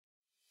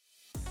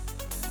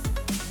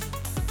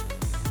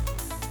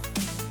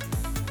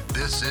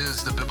This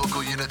is the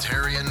Biblical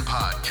Unitarian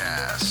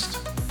Podcast.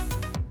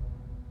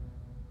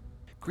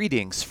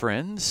 Greetings,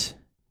 friends.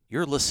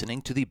 You're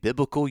listening to the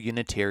Biblical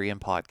Unitarian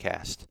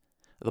Podcast,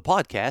 the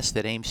podcast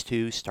that aims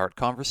to start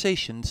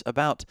conversations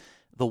about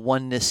the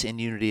oneness and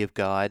unity of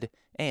God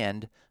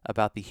and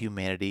about the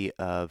humanity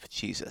of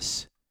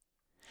Jesus.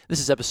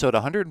 This is episode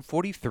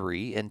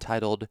 143,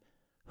 entitled,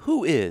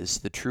 Who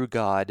is the True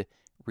God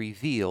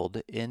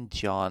Revealed in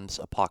John's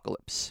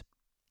Apocalypse?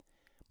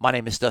 My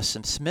name is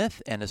Dustin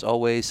Smith, and as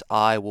always,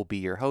 I will be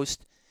your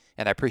host,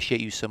 and I appreciate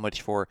you so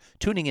much for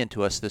tuning in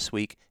to us this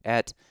week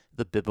at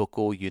the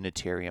Biblical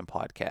Unitarian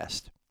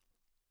Podcast.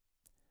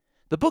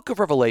 The book of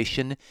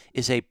Revelation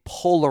is a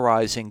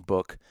polarizing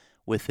book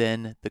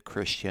within the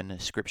Christian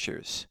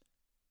Scriptures.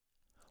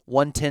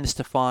 One tends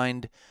to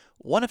find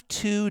one of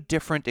two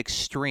different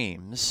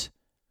extremes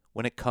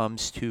when it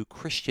comes to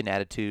Christian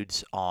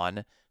attitudes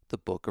on the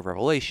book of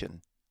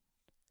Revelation.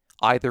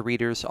 Either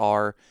readers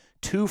are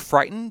too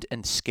frightened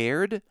and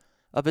scared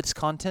of its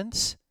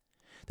contents,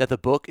 that the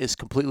book is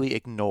completely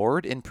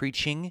ignored in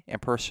preaching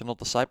and personal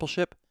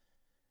discipleship,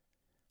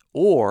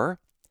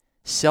 or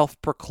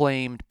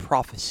self-proclaimed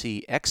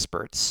prophecy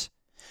experts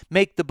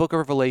make the book of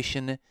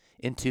Revelation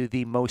into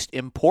the most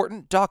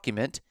important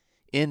document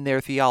in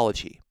their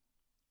theology.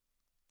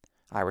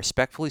 I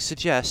respectfully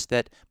suggest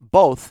that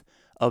both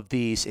of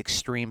these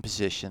extreme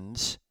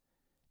positions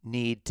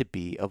need to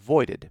be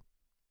avoided.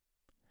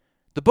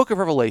 The book of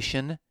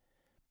Revelation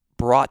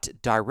brought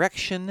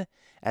direction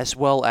as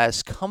well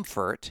as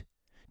comfort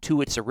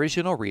to its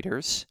original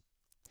readers,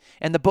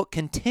 and the book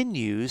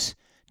continues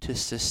to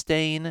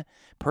sustain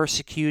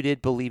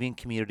persecuted believing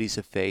communities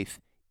of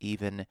faith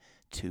even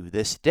to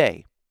this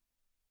day.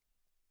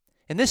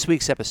 In this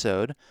week's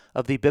episode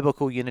of the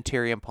Biblical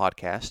Unitarian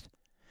Podcast,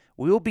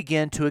 we will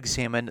begin to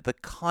examine the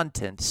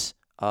contents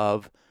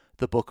of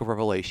the book of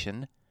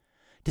Revelation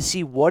to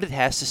see what it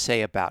has to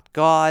say about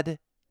God,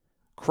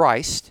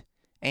 Christ,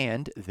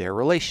 and their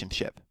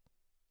relationship.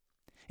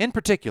 In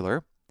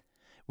particular,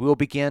 we will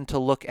begin to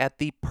look at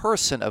the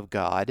person of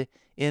God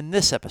in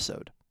this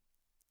episode.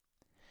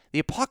 The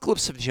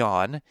Apocalypse of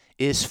John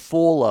is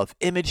full of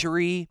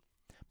imagery,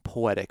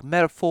 poetic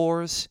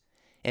metaphors,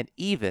 and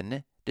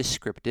even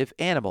descriptive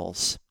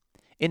animals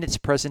in its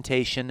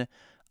presentation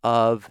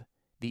of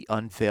the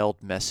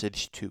unveiled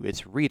message to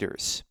its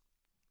readers.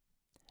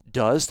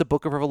 Does the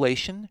book of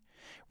Revelation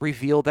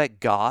reveal that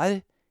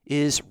God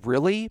is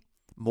really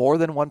more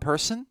than one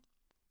person?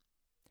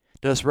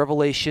 Does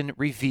Revelation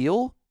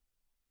reveal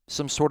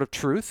some sort of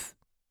truth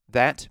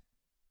that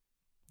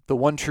the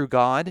one true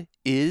God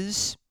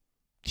is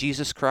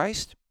Jesus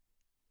Christ?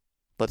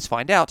 Let's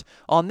find out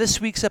on this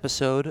week's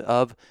episode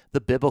of the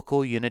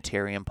Biblical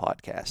Unitarian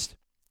Podcast.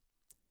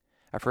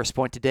 Our first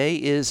point today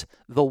is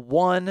the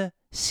one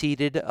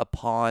seated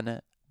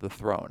upon the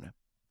throne.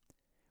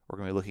 We're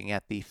going to be looking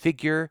at the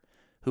figure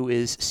who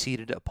is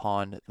seated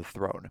upon the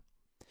throne.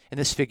 And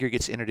this figure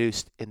gets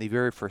introduced in the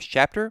very first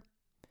chapter.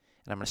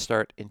 And I'm going to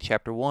start in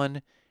chapter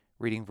 1,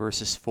 reading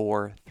verses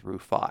 4 through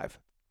 5.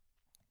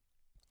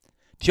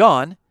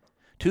 John,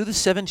 to the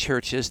 7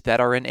 churches that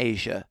are in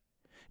Asia,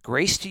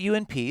 grace to you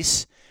and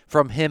peace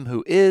from him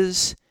who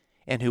is,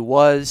 and who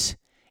was,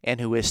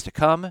 and who is to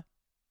come,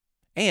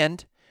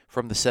 and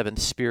from the 7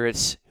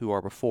 spirits who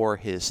are before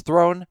his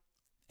throne,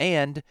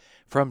 and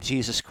from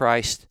Jesus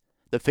Christ,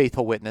 the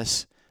faithful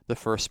witness, the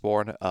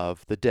firstborn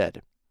of the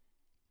dead.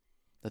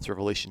 That's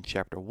Revelation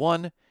chapter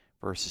 1,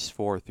 verses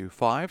 4 through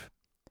 5.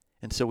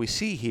 And so we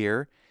see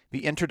here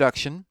the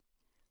introduction.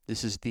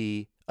 This is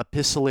the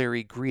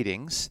epistolary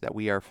greetings that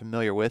we are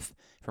familiar with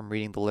from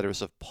reading the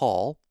letters of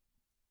Paul.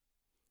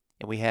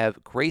 And we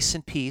have grace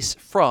and peace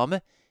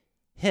from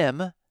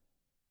him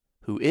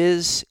who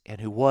is, and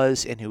who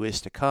was, and who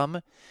is to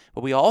come.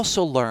 But we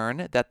also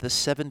learn that the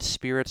 7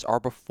 spirits are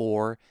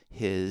before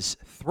his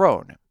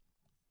throne.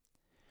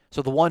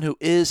 So the one who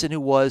is, and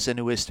who was, and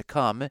who is to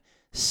come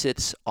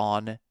sits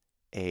on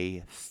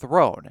a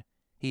throne.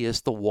 He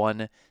is the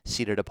one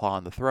seated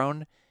upon the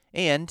throne,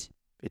 and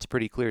it's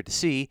pretty clear to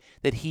see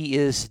that he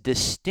is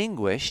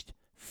distinguished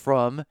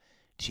from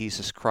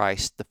Jesus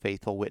Christ, the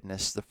faithful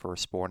witness, the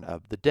firstborn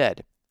of the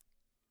dead.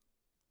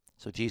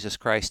 So Jesus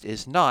Christ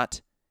is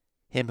not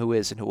him who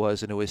is, and who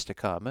was, and who is to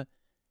come,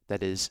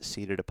 that is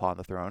seated upon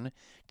the throne.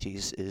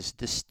 Jesus is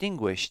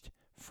distinguished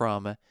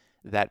from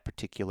that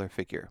particular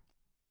figure.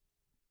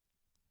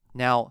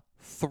 Now,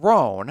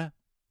 throne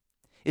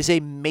is a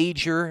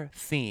major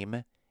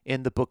theme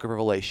in the book of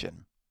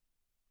Revelation.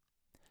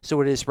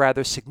 So it is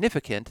rather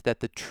significant that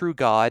the true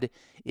God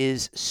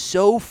is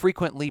so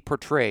frequently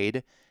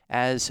portrayed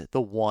as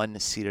the one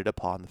seated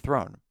upon the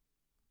throne.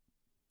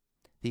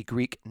 The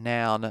Greek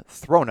noun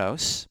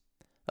thronos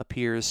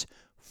appears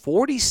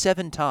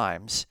 47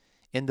 times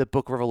in the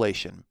book of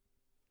Revelation,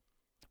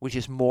 which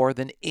is more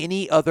than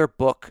any other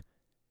book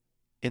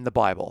in the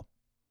Bible.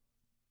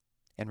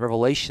 And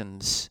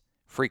Revelation's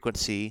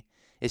frequency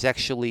is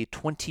actually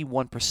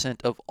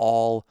 21% of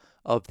all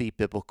of the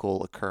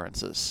biblical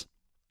occurrences.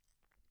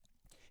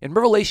 In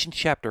Revelation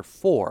chapter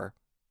 4,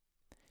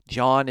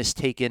 John is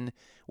taken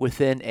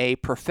within a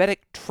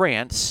prophetic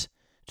trance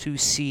to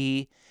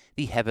see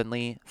the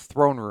heavenly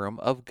throne room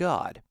of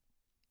God.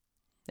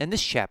 And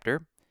this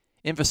chapter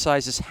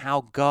emphasizes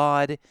how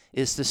God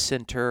is the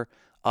center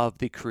of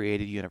the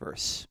created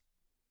universe.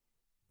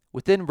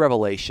 Within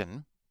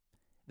Revelation,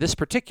 this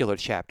particular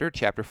chapter,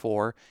 chapter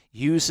 4,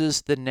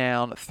 uses the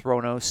noun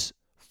thronos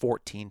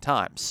 14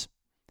 times,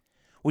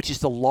 which is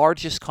the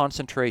largest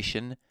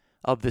concentration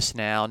of this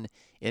noun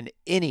in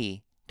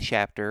any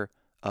chapter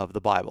of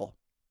the Bible,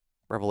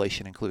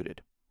 Revelation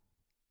included.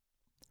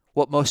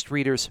 What most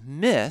readers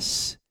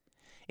miss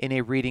in a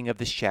reading of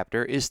this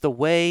chapter is the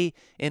way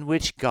in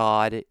which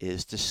God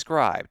is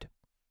described.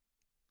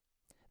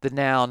 The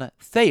noun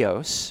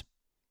theos,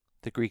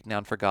 the Greek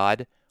noun for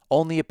God,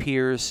 only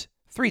appears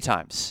 3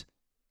 times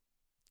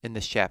in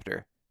this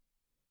chapter.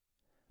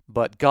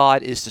 But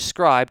God is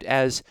described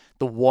as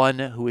the one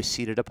who is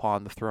seated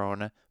upon the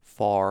throne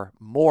far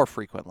more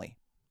frequently.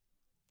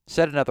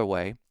 Said another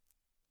way,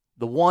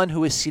 the one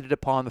who is seated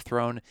upon the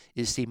throne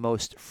is the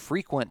most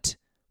frequent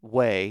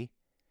way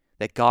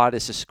that God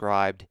is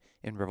described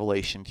in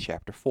Revelation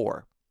chapter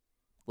 4.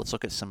 Let's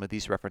look at some of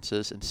these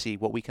references and see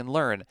what we can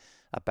learn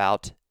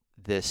about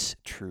this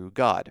true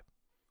God.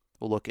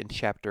 We'll look in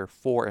chapter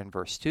 4 and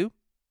verse 2,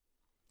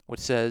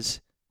 which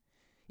says,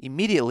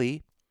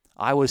 "Immediately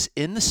I was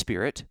in the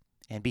Spirit,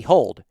 and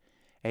behold,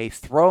 a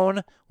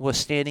throne was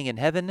standing in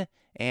heaven,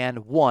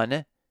 and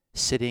one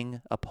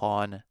sitting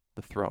upon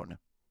the throne."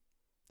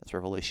 That's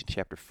Revelation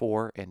chapter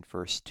 4 and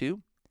verse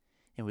 2.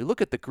 And we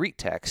look at the Greek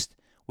text,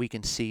 we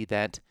can see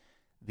that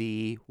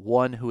the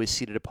one who is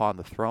seated upon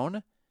the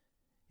throne,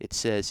 it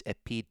says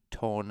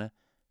epiton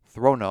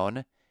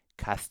thronon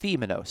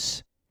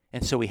kathimenos.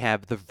 And so we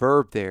have the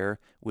verb there,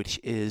 which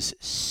is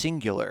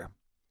singular.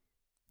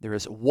 There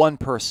is one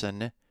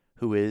person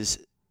who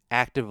is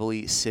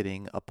actively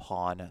sitting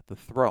upon the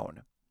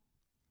throne.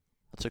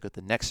 Let's look at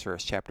the next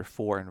verse, chapter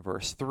 4 and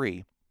verse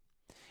 3.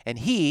 "And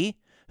he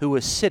who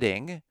was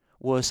sitting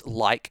was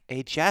like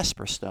a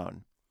jasper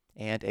stone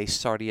and a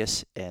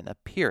sardius in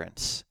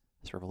appearance."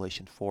 That's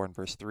Revelation 4 and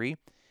verse 3.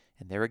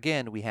 And there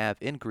again we have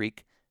in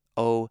Greek,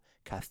 o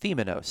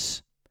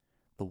kathimenos,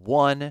 the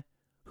one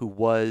who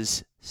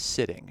was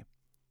sitting,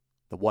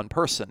 the one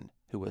person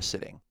who was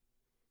sitting.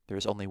 There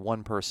is only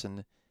one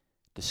person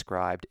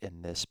described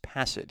in this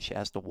passage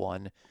as the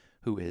one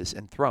who is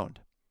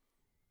enthroned.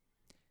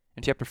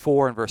 In chapter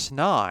 4 and verse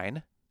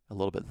 9, a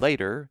little bit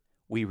later,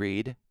 we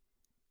read,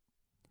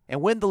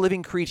 "And when the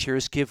living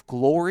creatures give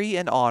glory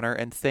and honor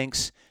and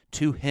thanks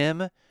to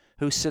him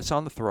who sits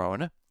on the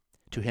throne,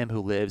 to him who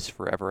lives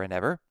forever and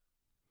ever."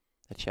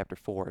 That's chapter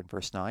 4 and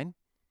verse 9.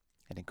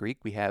 And in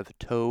Greek we have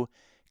to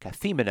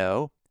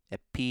kathemeno,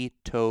 epi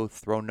to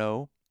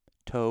throno,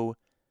 to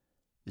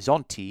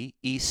zonti,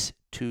 is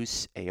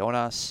tous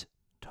aeonas,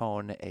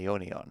 ton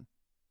aeonion.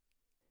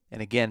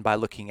 And again, by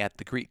looking at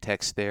the Greek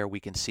text there, we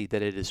can see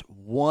that it is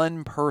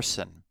one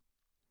person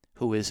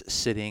who is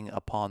sitting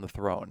upon the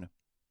throne.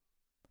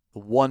 The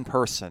one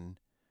person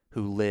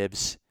who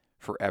lives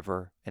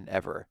forever and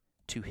ever.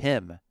 To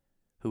him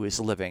who is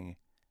living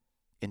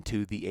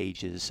into the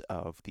ages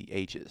of the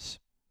ages.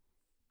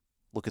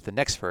 Look at the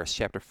next verse,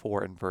 chapter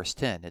 4 and verse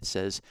 10. It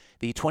says,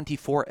 "The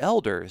 24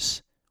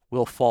 elders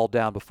will fall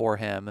down before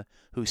him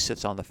who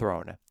sits on the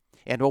throne,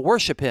 and will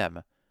worship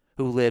him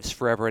who lives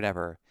forever and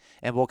ever,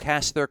 and will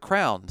cast their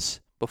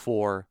crowns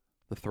before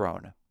the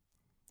throne."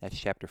 That's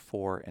chapter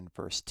 4 and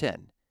verse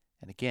 10.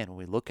 And again, when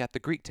we look at the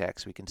Greek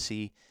text, we can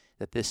see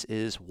that this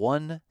is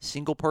one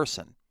single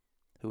person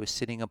who is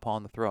sitting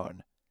upon the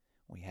throne.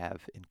 We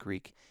have in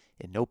Greek,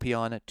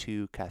 enopion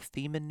tu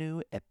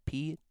kathemenu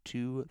epi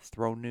tu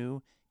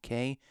thronu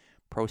ke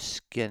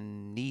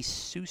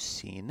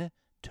proskenisusin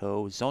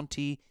to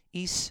zonti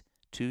is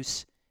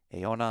tous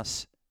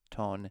aeonas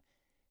ton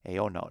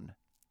aeonon.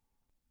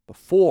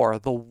 Before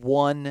the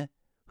one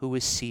who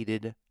is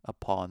seated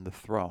upon the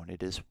throne.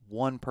 It is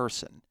one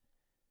person.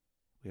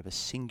 We have a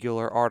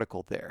singular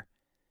article there.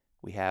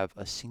 We have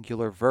a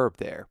singular verb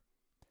there.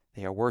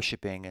 They are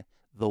worshiping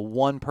the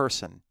one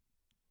person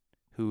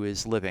who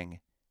is living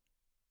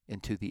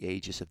into the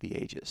ages of the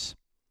ages.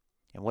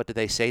 And what did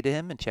they say to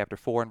him in chapter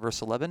 4 and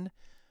verse 11?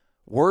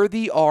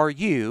 "Worthy are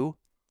you,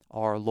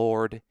 our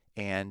Lord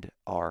and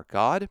our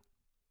God."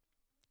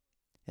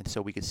 And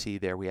so we can see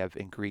there we have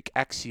in Greek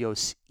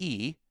axios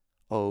e,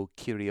 o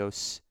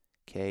kyrios,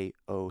 ke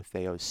o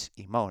theos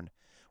imon.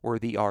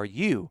 Worthy are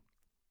you,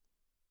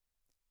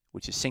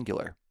 which is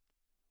singular.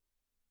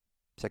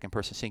 Second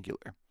person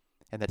singular.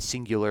 And that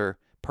singular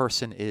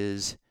person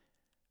is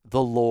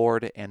the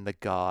Lord and the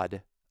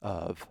God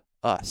of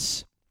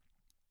us.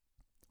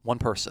 One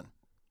person.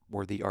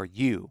 Worthy are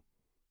you.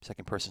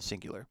 Second person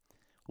singular.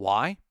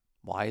 Why?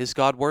 Why is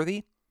God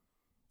worthy?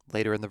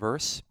 Later in the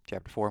verse,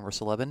 chapter 4 and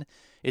verse 11,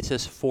 it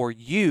says, "For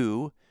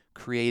you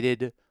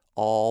created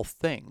all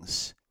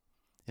things."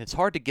 And it's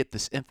hard to get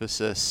this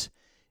emphasis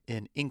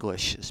in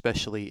English,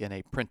 especially in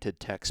a printed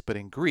text, but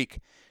in Greek,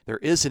 there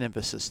is an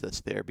emphasis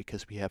that's there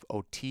because we have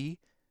ot,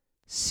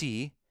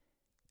 si,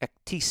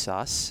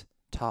 ektisas,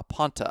 ta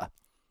panta.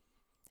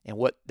 And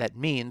what that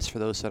means for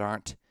those that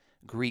aren't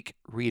Greek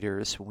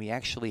readers, when we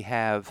actually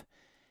have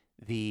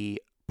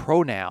the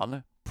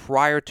pronoun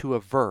prior to a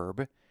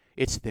verb,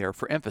 it's there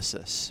for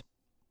emphasis.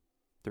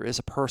 There is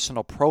a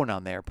personal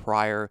pronoun there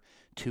prior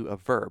to a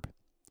verb.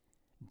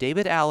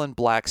 David Allen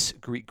Black's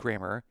Greek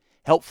grammar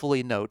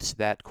helpfully notes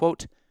that,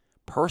 quote,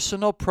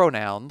 personal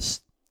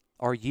pronouns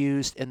are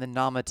used in the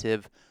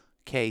nominative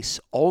case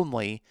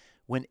only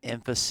when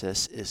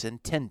emphasis is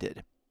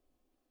intended.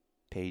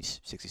 Page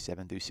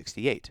 67 through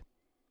 68.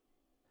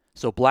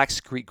 So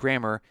Black's Greek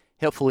grammar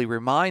helpfully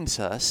reminds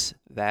us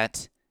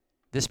that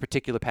this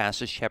particular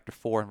passage, chapter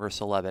 4 and verse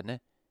 11,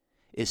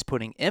 is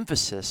putting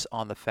emphasis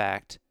on the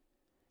fact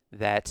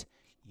that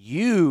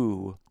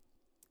you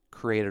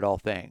created all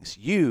things.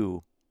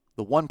 You,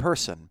 the one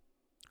person,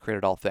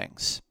 created all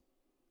things.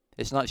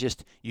 It's not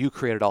just you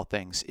created all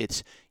things.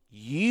 It's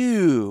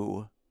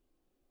you,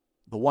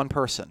 the one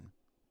person,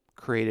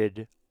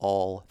 created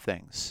all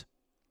things.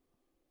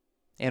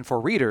 And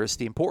for readers,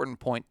 the important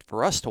point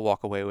for us to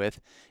walk away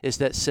with is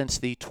that since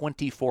the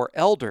 24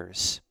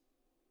 elders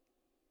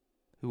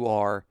who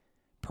are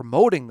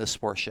promoting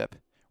this worship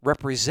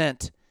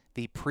represent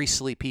the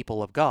priestly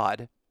people of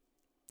God,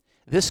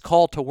 this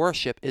call to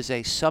worship is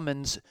a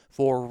summons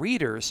for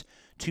readers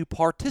to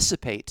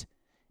participate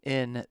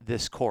in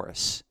this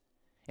chorus,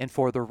 and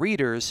for the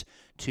readers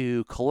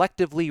to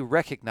collectively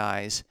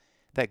recognize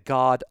that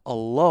God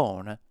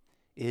alone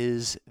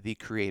is the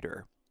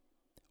creator.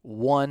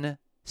 One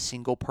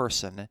single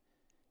person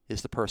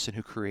is the person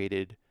who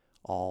created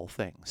all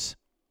things,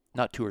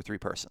 not two or three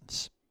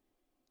persons.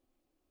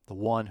 The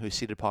one who is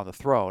seated upon the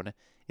throne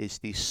is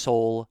the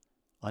sole,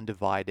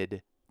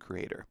 undivided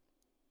creator.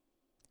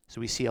 So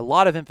we see a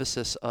lot of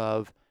emphasis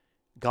of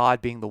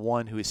God being the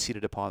one who is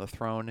seated upon the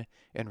throne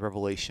in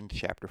Revelation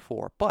chapter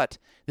 4. But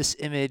this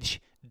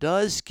image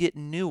does get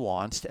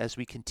nuanced as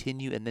we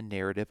continue in the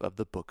narrative of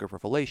the book of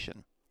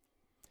Revelation.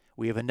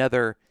 We have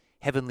another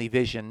heavenly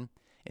vision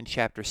in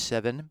chapter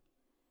 7.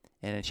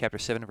 And in chapter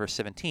 7, verse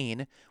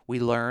 17, we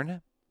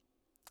learn,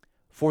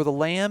 "For the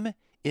Lamb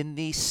in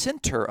the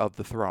center of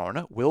the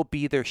throne will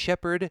be their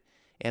shepherd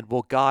and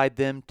will guide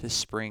them to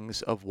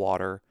springs of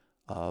water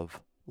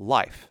of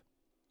life."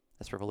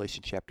 That's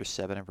Revelation chapter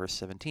 7 and verse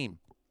 17.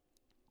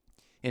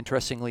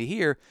 Interestingly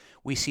here,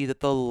 we see that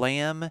the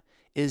Lamb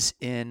is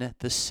in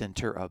the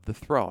center of the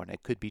throne.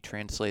 It could be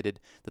translated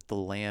that the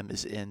Lamb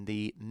is in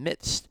the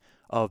midst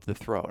of the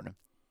throne.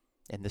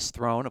 And this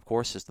throne, of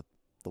course, is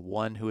the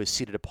one who is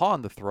seated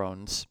upon the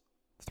throne,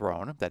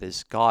 that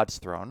is God's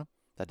throne,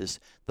 that is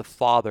the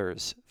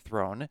Father's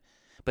throne.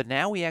 But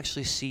now we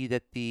actually see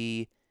that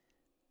the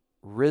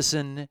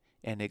risen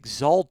and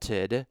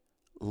exalted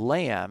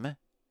Lamb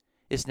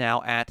is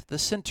now at the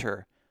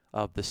center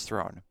of this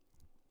throne.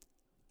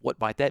 What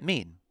might that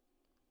mean?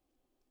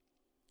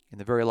 In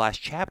the very last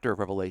chapter of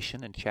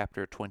Revelation, in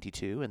chapter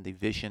 22, in the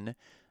vision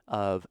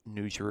of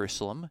New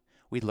Jerusalem,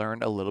 we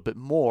learn a little bit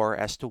more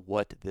as to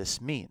what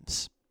this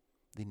means.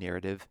 The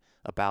narrative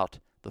about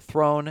the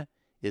throne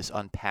is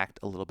unpacked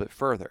a little bit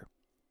further.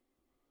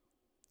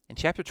 In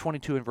chapter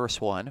 22 and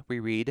verse 1, we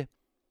read,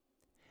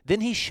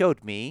 "Then he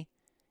showed me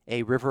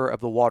a river of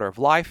the water of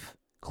life,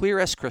 clear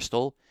as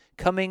crystal,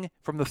 coming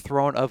from the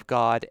throne of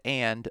God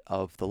and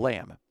of the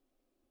Lamb."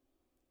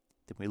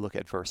 Then we look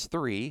at verse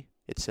 3.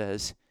 It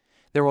says,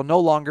 "There will no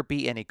longer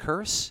be any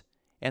curse,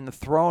 and the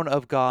throne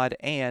of God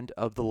and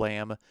of the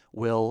Lamb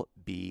will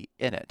be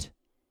in it."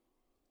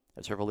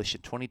 That's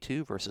Revelation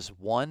 22, verses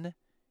 1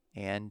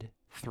 and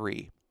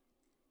 3.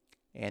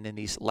 And in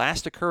these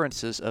last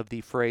occurrences of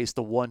the phrase,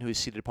 "the one who is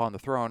seated upon the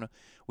throne,"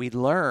 we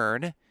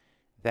learn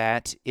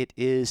that it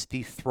is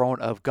the throne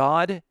of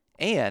God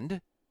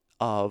and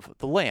of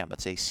the Lamb.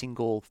 It's a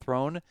single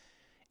throne.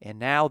 And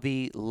now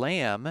the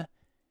Lamb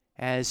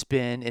has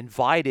been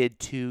invited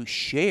to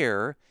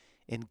share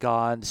in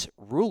God's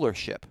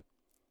rulership,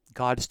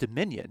 God's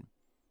dominion.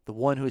 The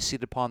one who is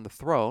seated upon the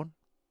throne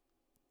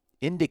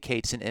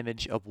indicates an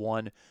image of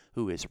one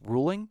who is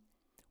ruling,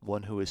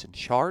 one who is in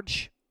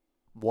charge,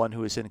 one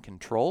who is in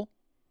control.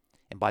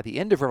 And by the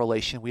end of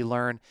Revelation, we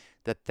learn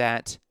that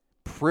that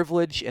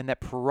privilege and that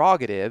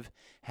prerogative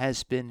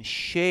has been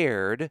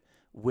shared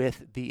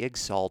with the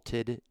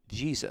exalted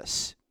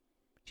Jesus.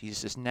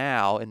 Jesus is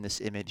now, in this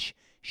image,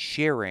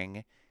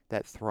 sharing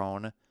that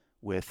throne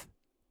with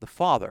the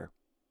Father,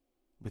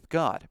 with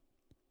God.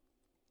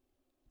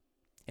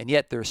 And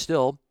yet there's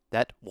still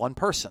that one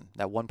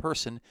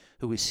person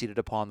who is seated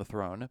upon the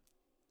throne,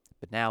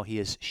 but now he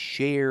has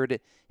shared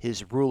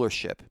his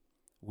rulership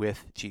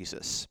with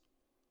Jesus.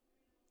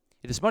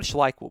 It is much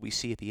like what we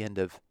see at the end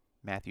of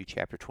Matthew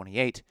chapter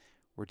 28,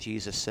 where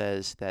Jesus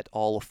says that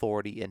all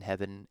authority in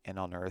heaven and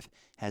on earth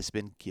has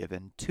been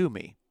given to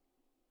me.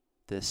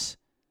 This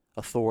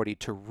authority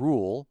to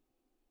rule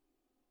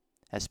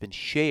has been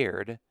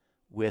shared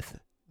with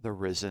the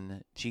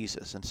risen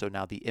Jesus. And so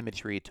now the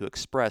imagery to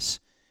express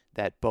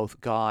that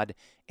both God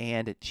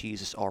and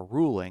Jesus are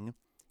ruling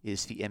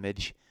is the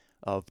image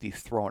of the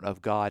throne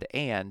of God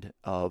and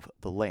of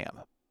the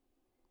Lamb.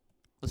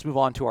 Let's move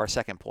on to our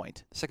second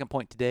point. The second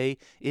point today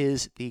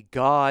is the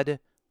God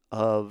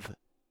of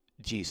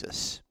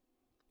Jesus.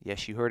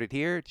 Yes, you heard it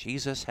here.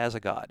 Jesus has a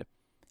God.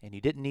 And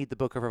you didn't need the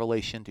book of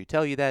Revelation to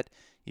tell you that.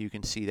 You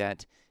can see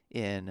that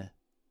in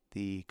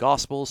the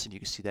Gospels, and you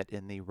can see that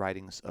in the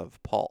writings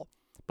of Paul.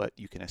 But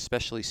you can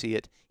especially see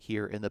it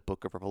here in the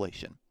book of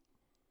Revelation.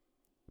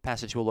 The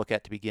passage we'll look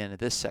at to begin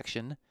this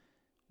section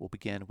will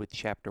begin with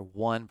chapter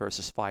 1,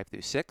 verses 5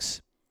 through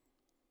 6,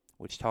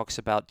 which talks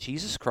about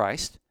Jesus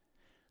Christ,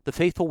 the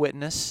faithful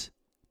witness,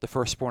 the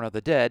firstborn of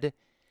the dead,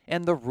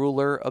 and the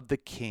ruler of the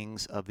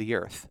kings of the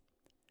earth.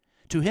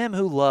 To him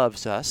who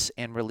loves us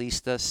and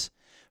released us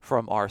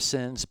from our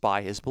sins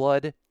by his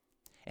blood,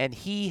 and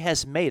he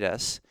has made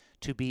us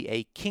to be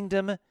a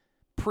kingdom,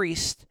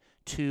 priest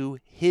to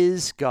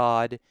his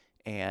God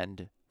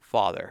and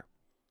Father.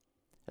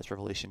 That's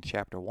Revelation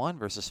chapter 1,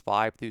 verses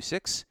 5 through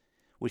 6,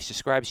 which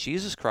describes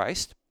Jesus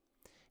Christ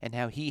and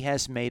how he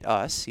has made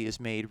us, he has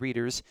made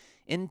readers,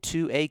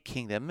 into a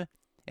kingdom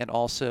and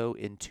also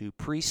into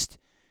priest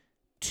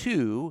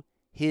to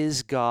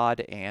his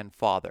God and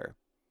Father.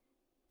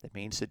 That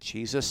means that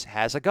Jesus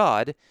has a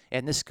God,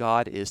 and this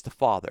God is the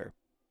Father.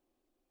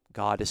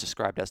 God is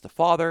described as the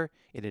Father,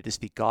 and it is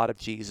the God of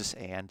Jesus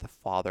and the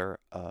Father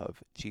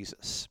of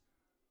Jesus.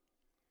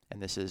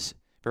 And this is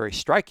very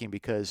striking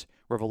because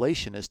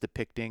Revelation is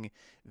depicting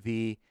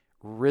the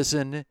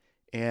risen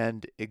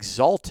and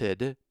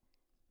exalted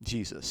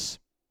Jesus,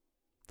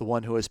 the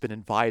one who has been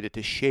invited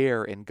to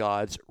share in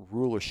God's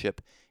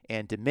rulership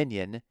and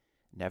dominion.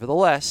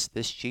 Nevertheless,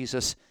 this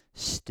Jesus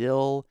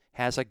still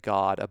has a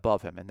God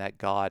above him, and that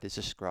God is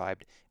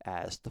described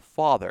as the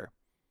Father.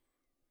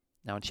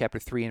 Now in chapter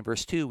 3 and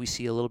verse 2, we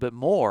see a little bit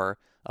more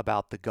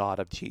about the God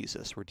of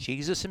Jesus, where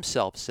Jesus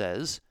himself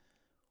says,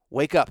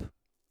 "Wake up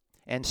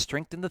and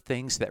strengthen the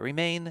things that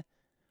remain,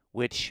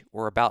 which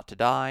were about to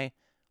die,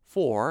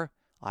 for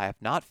I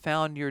have not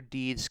found your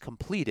deeds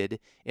completed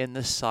in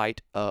the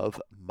sight of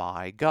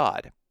my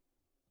God."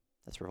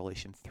 That's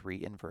Revelation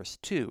 3 and verse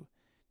 2.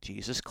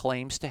 Jesus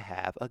claims to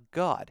have a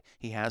God.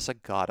 He has a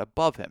God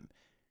above him.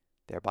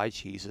 Thereby,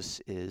 Jesus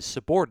is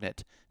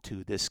subordinate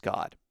to this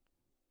God.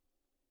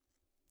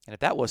 And if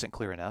that wasn't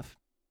clear enough,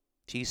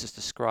 Jesus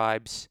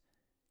describes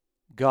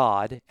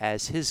God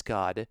as his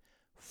God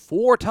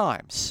 4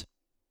 times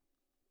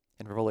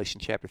in Revelation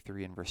chapter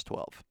 3 and verse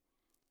 12.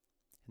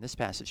 And this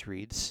passage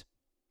reads,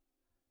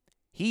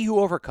 "He who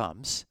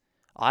overcomes,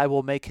 I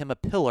will make him a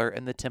pillar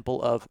in the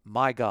temple of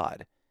my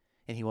God,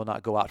 and he will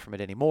not go out from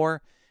it any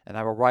more. And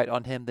I will write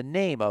on him the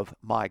name of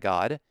my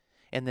God,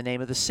 and the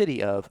name of the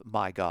city of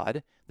my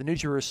God, the New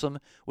Jerusalem,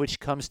 which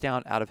comes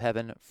down out of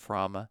heaven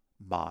from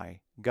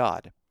my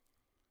God."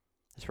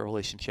 That's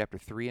Revelation chapter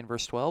 3 and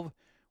verse 12,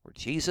 where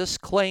Jesus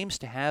claims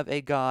to have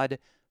a God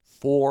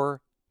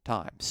 4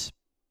 times.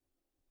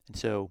 And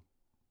so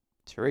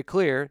it's very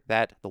clear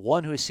that the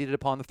one who is seated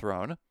upon the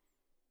throne,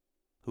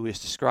 who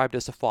is described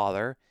as the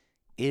Father,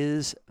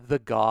 is the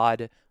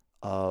God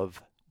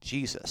of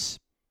Jesus.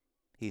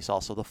 He's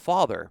also the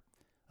Father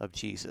of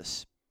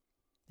Jesus.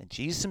 And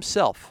Jesus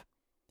himself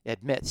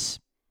admits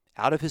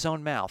out of his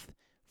own mouth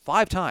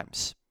 5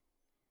 times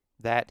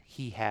that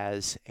he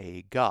has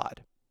a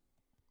God.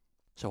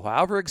 So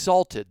however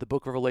exalted the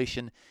book of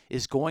Revelation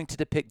is going to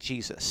depict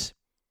Jesus,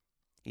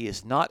 he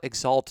is not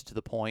exalted to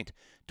the point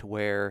to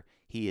where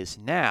he is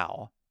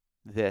now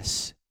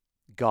this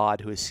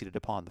God who is seated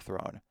upon the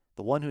throne.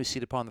 The one who is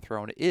seated upon the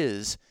throne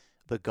is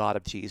the God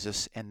of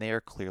Jesus, and they are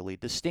clearly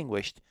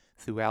distinguished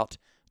throughout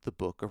the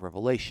book of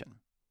Revelation.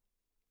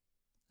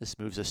 This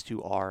moves us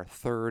to our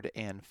third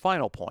and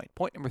final point.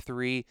 Point number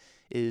 3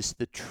 is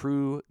the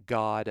true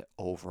God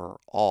over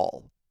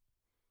all.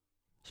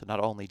 So not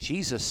only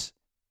Jesus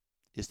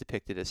is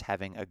depicted as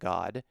having a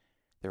God,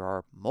 there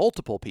are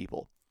multiple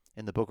people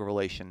in the book of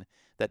Revelation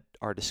that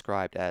are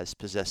described as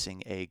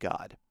possessing a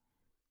God.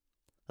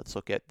 Let's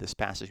look at this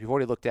passage we've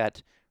already looked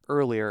at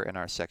earlier in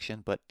our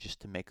section, but just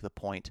to make the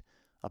point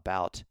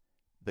about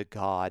the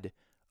God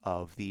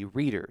of the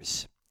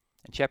readers.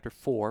 In chapter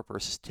 4,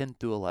 verses 10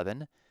 through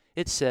 11,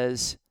 it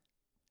says,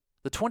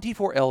 "The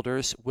 24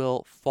 elders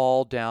will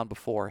fall down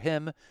before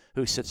him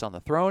who sits on the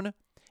throne,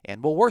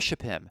 and will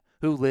worship him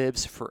who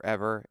lives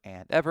forever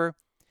and ever,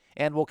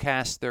 and will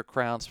cast their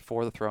crowns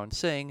before the throne,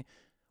 saying,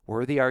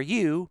 'Worthy are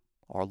you,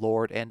 our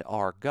Lord and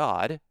our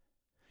God,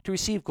 to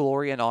receive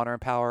glory and honor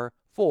and power,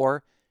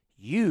 for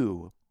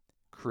you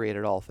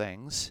created all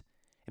things,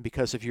 and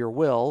because of your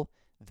will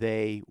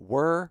they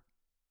were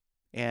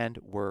and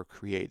were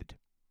created.'"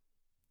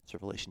 It's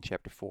Revelation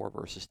chapter 4,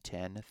 verses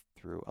 10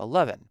 through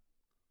 11.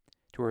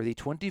 To where the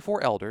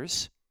 24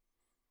 elders,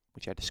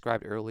 which I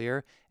described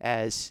earlier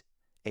as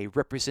a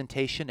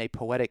representation, a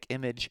poetic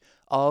image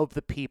of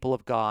the people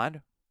of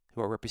God,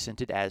 who are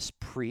represented as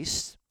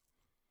priests,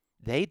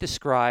 they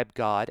describe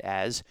God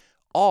as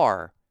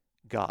our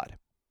God.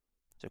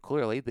 So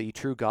clearly, the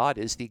true God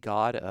is the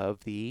God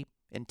of the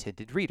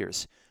intended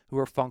readers, who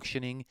are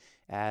functioning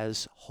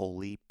as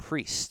holy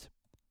priests.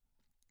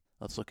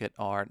 Let's look at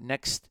our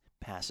next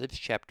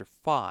passage, chapter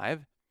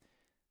 5,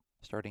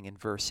 starting in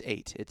verse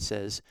 8. It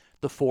says,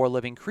 "The 4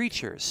 living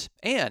creatures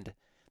and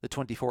the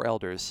 24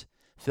 elders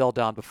fell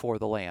down before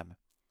the Lamb,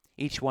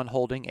 each one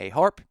holding a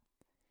harp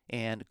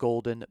and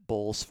golden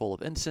bowls full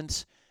of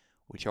incense,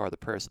 which are the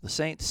prayers of the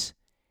saints.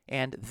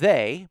 And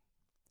they,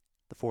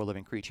 the 4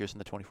 living creatures and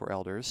the 24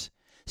 elders,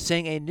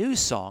 sang a new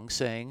song,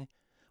 saying,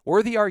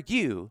 Worthy are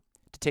you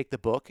to take the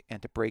book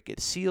and to break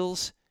its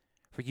seals,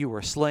 for you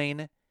were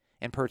slain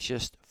and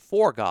purchased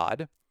for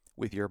God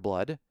with your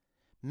blood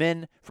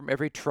men from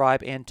every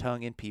tribe and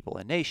tongue and people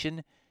and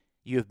nation.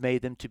 You have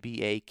made them to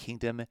be a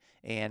kingdom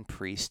and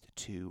priest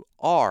to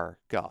our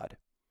God.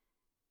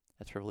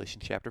 That's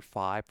Revelation chapter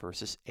 5,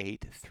 verses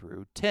 8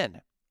 through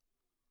 10.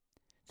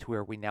 To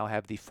where we now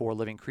have the 4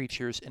 living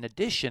creatures in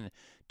addition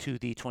to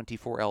the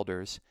 24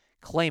 elders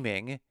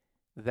claiming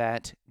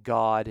that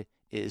God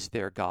is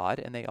their God,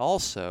 and they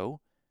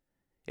also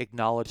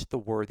acknowledge the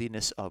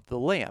worthiness of the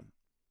Lamb.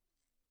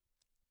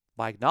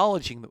 By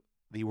acknowledging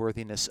the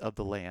worthiness of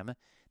the Lamb,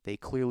 they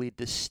clearly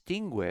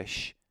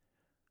distinguish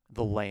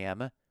the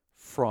Lamb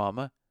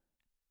from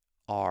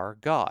our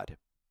God.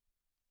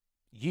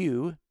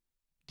 You,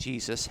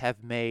 Jesus,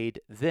 have made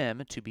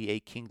them to be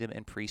a kingdom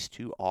and priest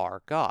to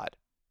our God.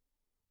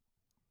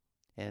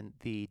 And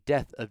the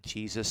death of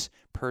Jesus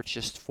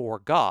purchased for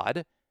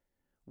God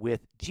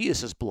with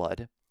Jesus'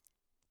 blood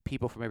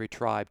people from every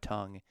tribe,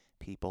 tongue,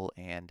 people,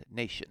 and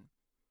nation.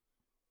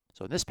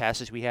 So in this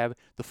passage we have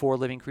the 4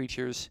 living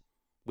creatures,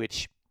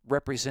 which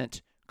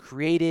represent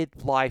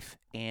created life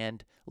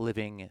and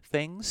living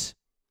things,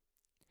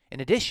 in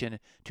addition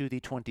to the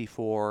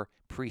 24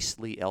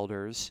 priestly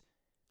elders,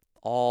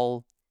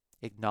 all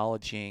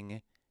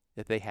acknowledging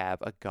that they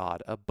have a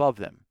God above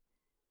them.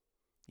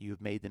 You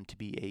have made them to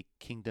be a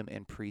kingdom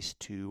and priest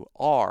to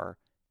our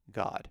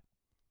God.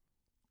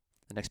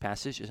 The next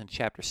passage is in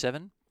chapter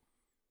 7,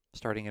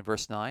 starting in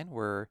verse 9,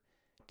 where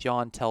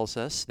John tells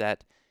us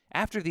that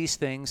after these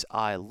things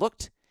I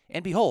looked,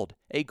 and behold,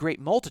 a great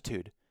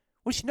multitude,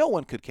 which no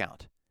one could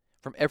count,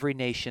 from every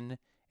nation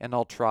and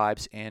all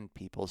tribes and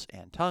peoples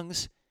and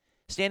tongues,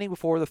 standing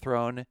before the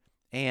throne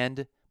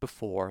and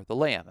before the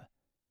Lamb,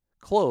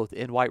 clothed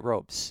in white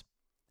robes,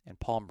 and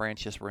palm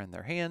branches were in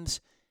their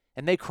hands,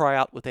 and they cry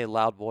out with a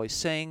loud voice,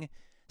 saying,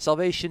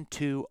 Salvation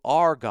to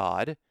our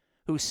God,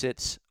 who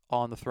sits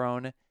on the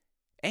throne,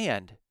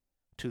 and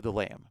to the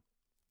Lamb.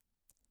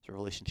 So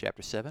Revelation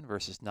chapter 7,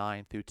 verses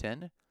 9 through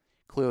 10.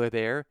 Clearly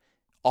there,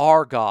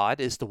 our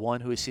God is the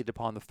one who is seated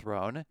upon the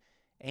throne,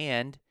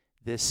 and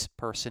this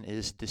person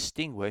is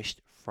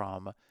distinguished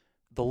from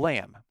the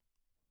Lamb.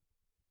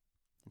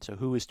 And so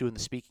who is doing the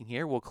speaking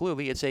here? Well,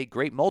 clearly it's a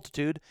great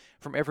multitude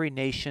from every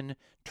nation,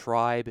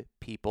 tribe,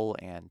 people,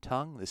 and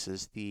tongue. This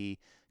is the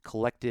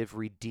collective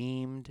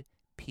redeemed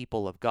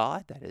people of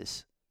God. That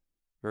is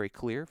very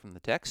clear from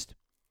the text.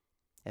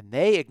 And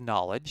they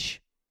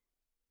acknowledge,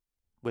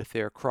 with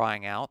their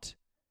crying out,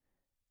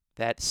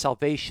 that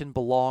salvation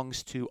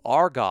belongs to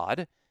our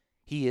God.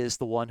 He is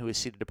the one who is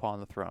seated upon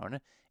the throne,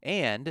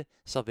 and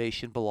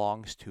salvation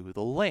belongs to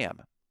the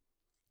Lamb,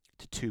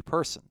 to 2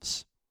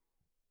 persons.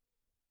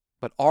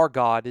 But our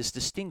God is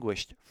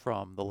distinguished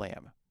from the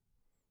Lamb.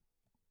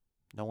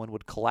 No one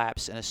would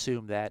collapse and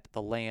assume that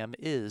the Lamb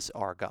is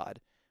our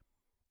God.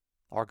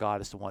 Our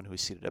God is the one who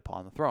is seated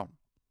upon the throne.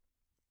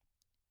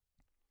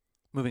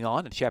 Moving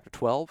on to chapter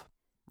 12,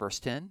 verse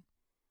 10,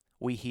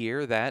 we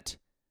hear that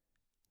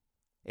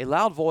a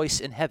loud voice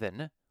in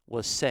heaven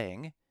was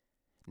saying,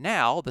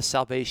 Now the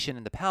salvation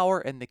and the power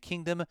and the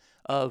kingdom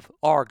of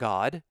our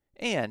God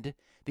and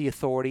the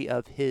authority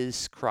of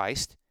his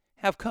Christ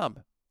have come.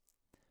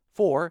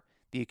 For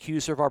the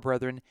accuser of our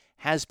brethren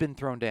has been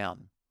thrown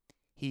down,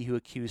 he who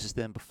accuses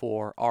them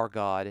before our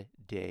God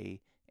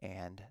day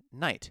and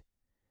night.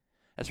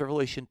 That's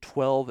Revelation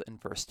 12 and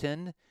verse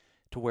 10,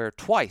 to where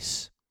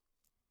twice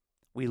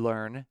we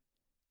learn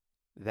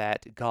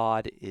that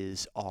God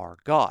is our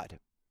God.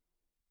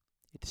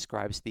 It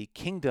describes the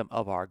kingdom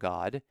of our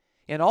God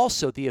and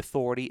also the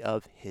authority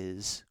of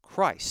his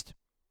Christ,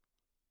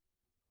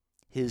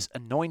 his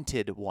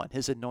anointed one,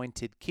 his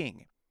anointed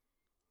king.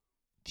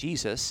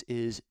 Jesus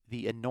is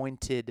the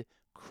anointed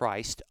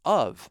Christ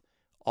of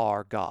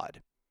our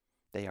God.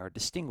 They are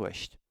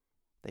distinguished.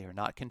 They are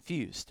not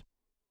confused.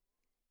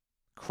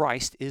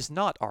 Christ is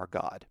not our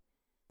God.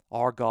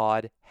 Our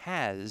God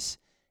has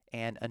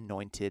an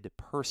anointed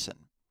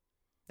person.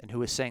 And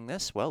who is saying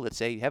this? Well,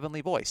 it's a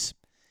heavenly voice,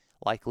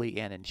 likely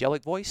an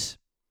angelic voice,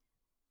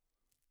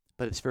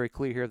 but it's very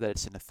clear here that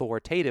it's an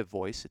authoritative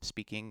voice. It's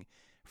speaking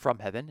from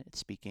heaven. It's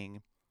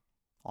speaking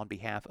on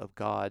behalf of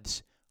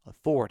God's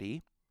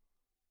authority.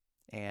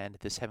 And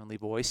this heavenly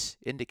voice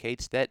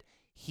indicates that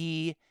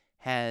he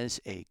has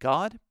a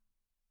God,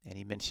 and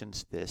he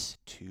mentions this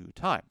 2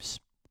 times.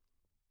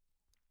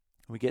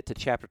 When we get to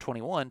chapter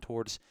 21,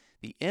 towards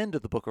the end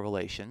of the book of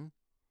Revelation,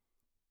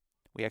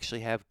 we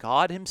actually have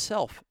God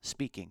himself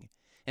speaking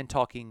and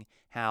talking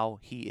how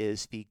he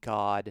is the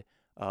God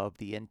of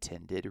the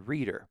intended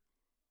reader.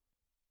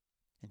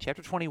 In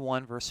chapter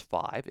 21, verse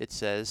 5, it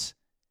says,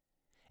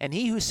 And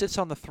he who sits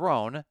on the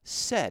throne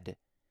said,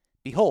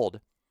 Behold,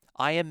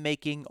 I am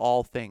making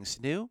all things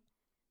new.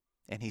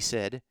 And he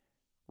said,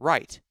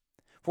 Write,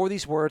 for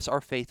these words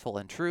are faithful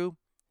and true.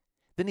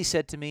 Then he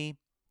said to me,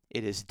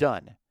 "It is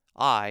done.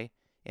 I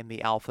am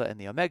the Alpha and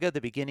the Omega,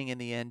 the beginning and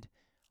the end.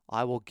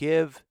 I will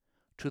give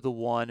to the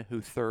one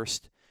who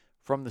thirsts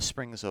from the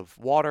springs of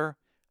water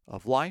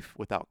of life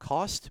without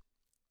cost.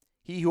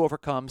 He who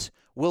overcomes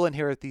will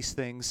inherit these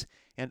things,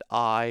 and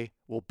I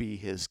will be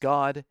his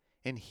God,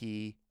 and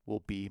he will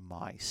be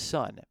my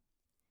son."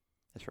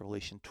 That's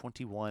Revelation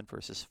 21,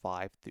 verses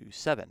 5 through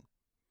 7.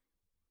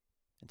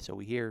 And so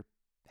we here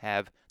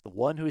have the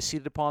one who is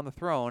seated upon the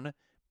throne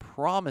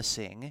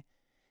promising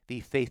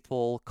the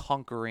faithful,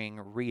 conquering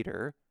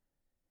reader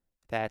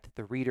that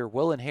the reader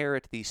will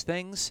inherit these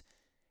things,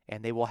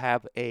 and they will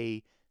have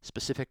a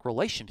specific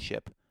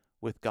relationship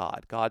with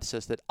God. God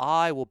says that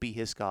I will be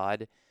his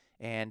God,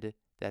 and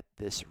that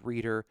this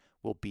reader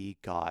will be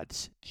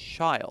God's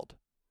child.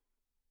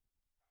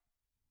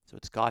 So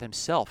it's God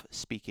himself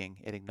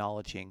speaking and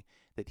acknowledging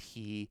that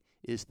he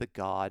is the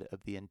God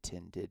of the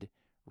intended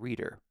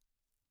reader.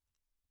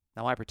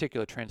 Now, my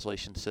particular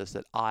translation says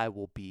that I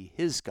will be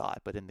his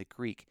God, but in the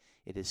Greek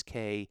it is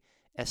K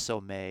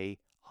esome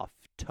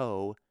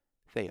afto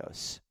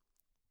theos.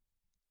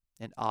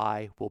 And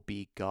I will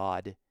be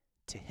God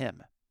to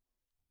him.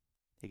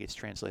 It gets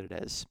translated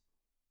as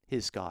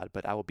his God,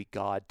 but I will be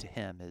God to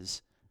him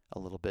is a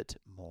little bit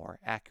more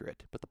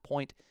accurate. But the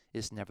point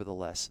is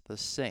nevertheless the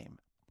same.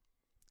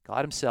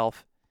 God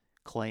himself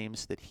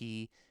claims that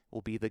he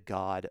will be the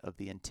God of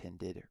the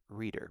intended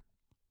reader.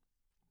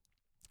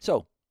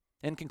 So,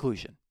 in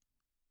conclusion,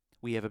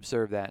 we have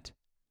observed that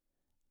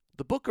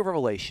the book of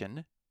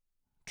Revelation,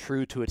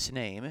 true to its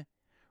name,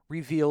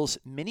 reveals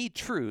many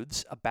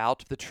truths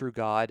about the true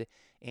God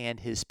and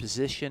his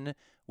position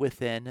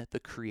within the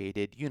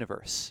created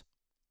universe.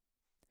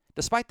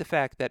 Despite the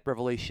fact that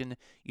Revelation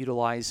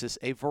utilizes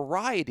a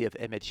variety of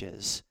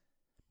images,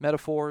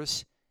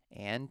 metaphors,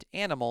 and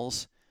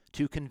animals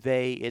to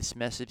convey its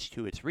message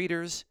to its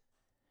readers,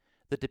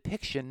 the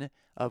depiction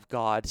of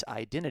God's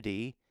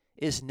identity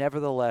is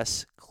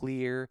nevertheless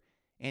clear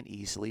and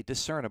easily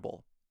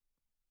discernible.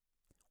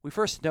 We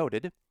first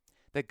noted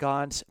that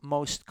God's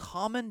most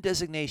common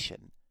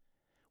designation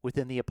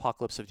within the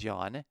Apocalypse of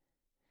John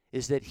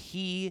is that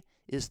he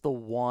is the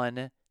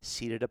one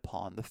seated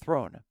upon the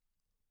throne.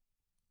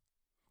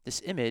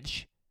 This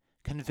image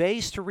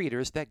conveys to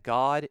readers that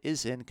God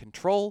is in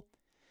control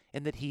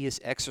and that he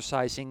is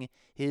exercising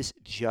his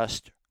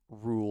just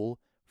rule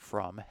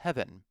from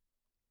heaven.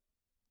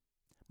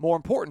 More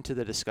important to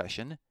the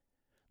discussion,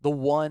 the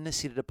one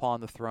seated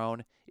upon the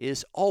throne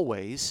is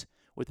always,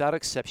 without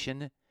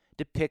exception,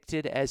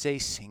 depicted as a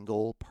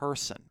single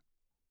person.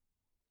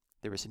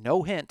 There is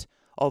no hint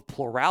of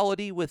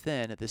plurality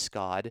within this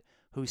God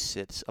who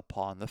sits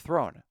upon the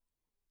throne.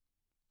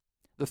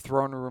 The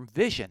throne room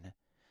vision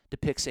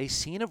depicts a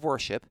scene of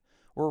worship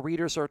where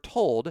readers are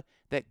told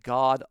that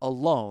God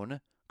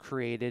alone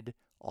created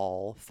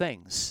all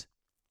things.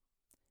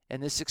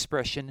 And this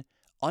expression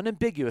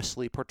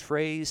unambiguously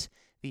portrays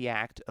the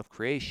act of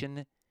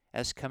creation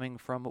as coming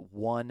from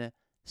one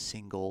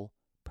single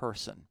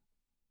person.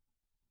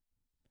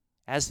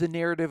 As the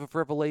narrative of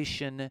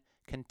Revelation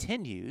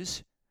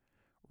continues,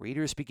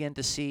 readers begin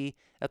to see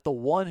that the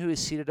one who is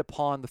seated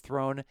upon the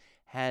throne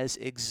has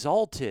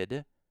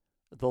exalted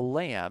the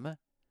Lamb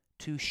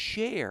to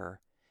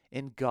share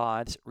in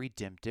God's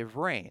redemptive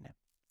reign.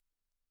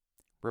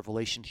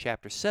 Revelation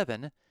chapter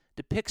 7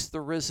 depicts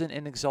the risen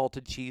and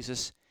exalted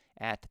Jesus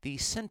at the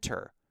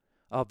center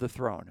of the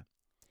throne.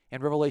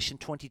 And Revelation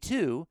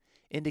 22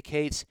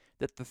 indicates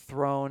that the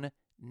throne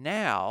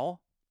now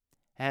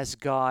has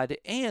God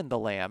and the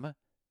Lamb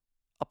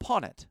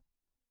upon it.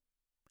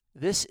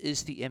 This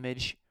is the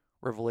image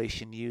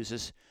Revelation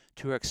uses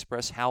to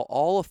express how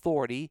all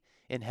authority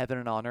in heaven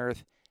and on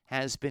earth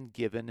has been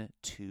given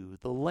to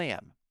the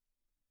Lamb.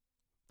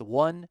 The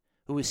one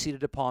who is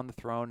seated upon the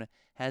throne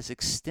has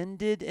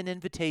extended an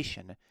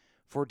invitation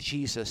for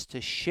Jesus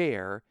to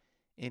share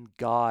in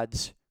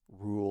God's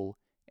rule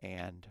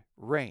and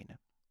reign.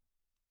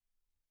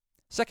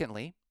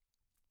 Secondly,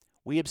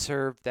 we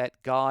observe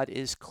that God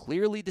is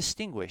clearly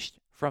distinguished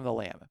from the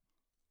Lamb,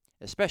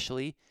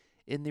 especially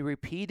in the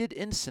repeated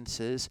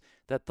instances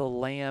that the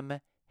Lamb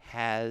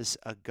has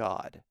a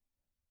God.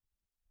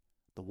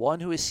 The one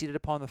who is seated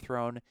upon the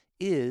throne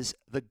is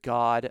the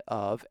God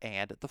of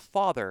and the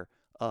Father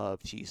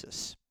of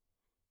Jesus.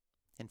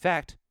 In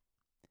fact,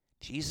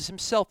 Jesus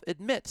himself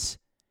admits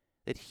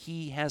that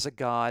he has a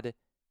God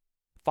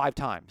 5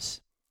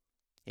 times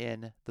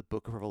in the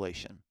book of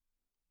Revelation.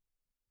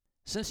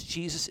 Since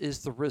Jesus is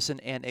the risen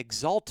and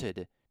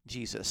exalted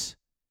Jesus,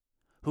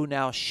 who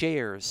now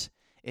shares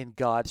in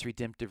God's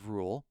redemptive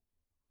rule,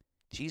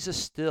 Jesus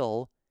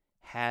still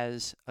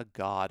has a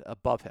God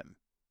above him.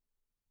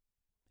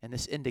 And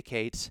this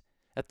indicates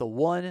that the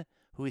one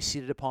who is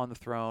seated upon the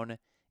throne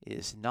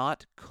is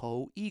not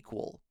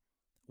co-equal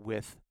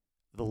with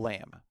the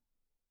Lamb.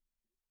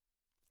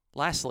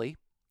 Lastly,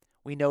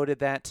 we noted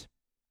that,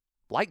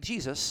 like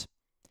Jesus,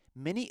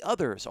 many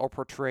others are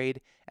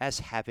portrayed as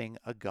having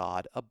a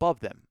God above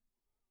them.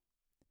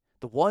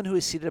 The one who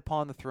is seated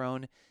upon the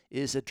throne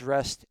is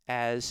addressed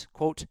as,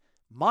 quote,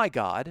 my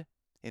God,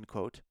 end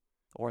quote,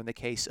 or in the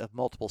case of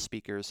multiple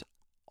speakers,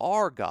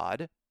 our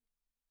God.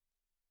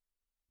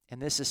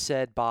 And this is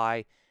said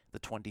by the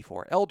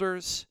 24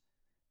 elders,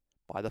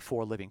 by the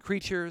 4 living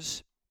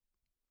creatures,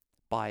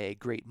 by a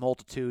great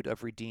multitude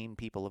of redeemed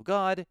people of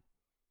God,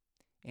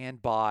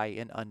 and by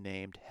an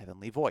unnamed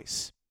heavenly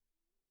voice.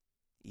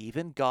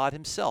 Even God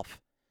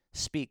himself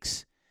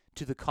speaks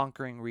to the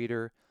conquering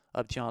reader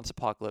of John's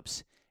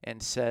Apocalypse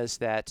and says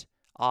that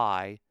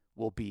I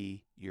will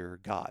be your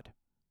God.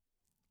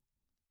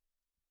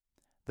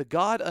 The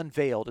God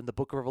unveiled in the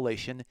book of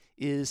Revelation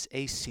is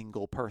a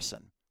single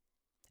person.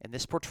 And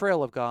this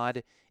portrayal of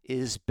God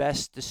is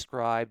best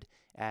described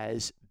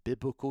as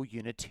biblical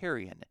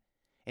Unitarian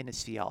in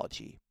its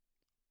theology.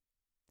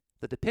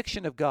 The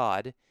depiction of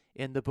God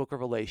in the book of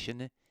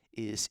Revelation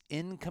is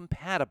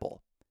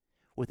incompatible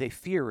with a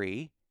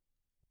theory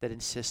that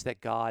insists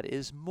that God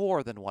is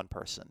more than one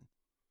person,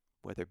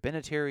 whether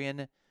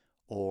Binitarian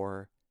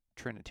or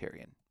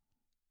Trinitarian.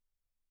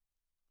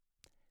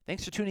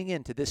 Thanks for tuning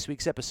in to this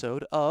week's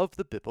episode of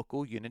the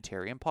Biblical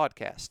Unitarian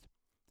Podcast.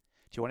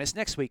 Join us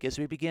next week as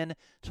we begin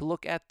to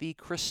look at the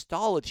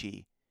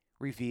Christology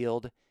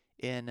revealed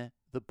in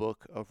the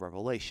book of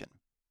Revelation.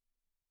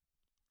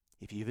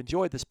 If you've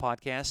enjoyed this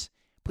podcast,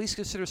 please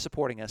consider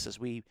supporting us as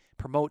we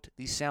promote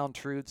these sound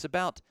truths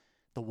about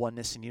the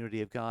oneness and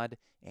unity of God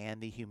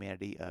and the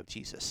humanity of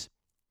Jesus.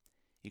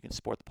 You can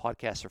support the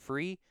podcast for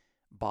free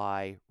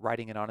by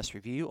writing an honest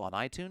review on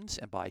iTunes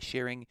and by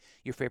sharing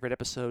your favorite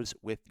episodes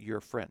with your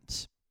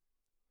friends.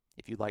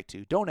 If you'd like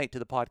to donate to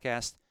the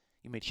podcast,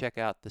 you may check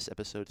out this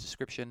episode's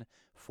description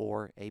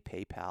for a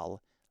PayPal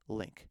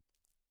link.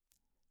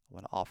 I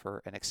want to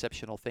offer an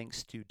exceptional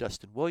thanks to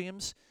Dustin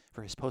Williams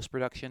for his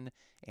post-production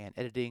and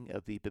editing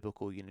of the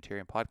Biblical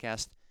Unitarian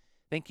Podcast.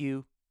 Thank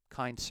you,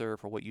 kind sir,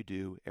 for what you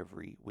do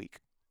every week.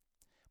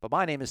 But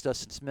my name is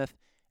Dustin Smith,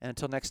 and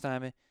until next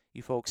time,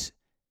 you folks,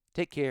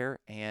 take care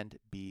and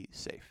be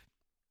safe.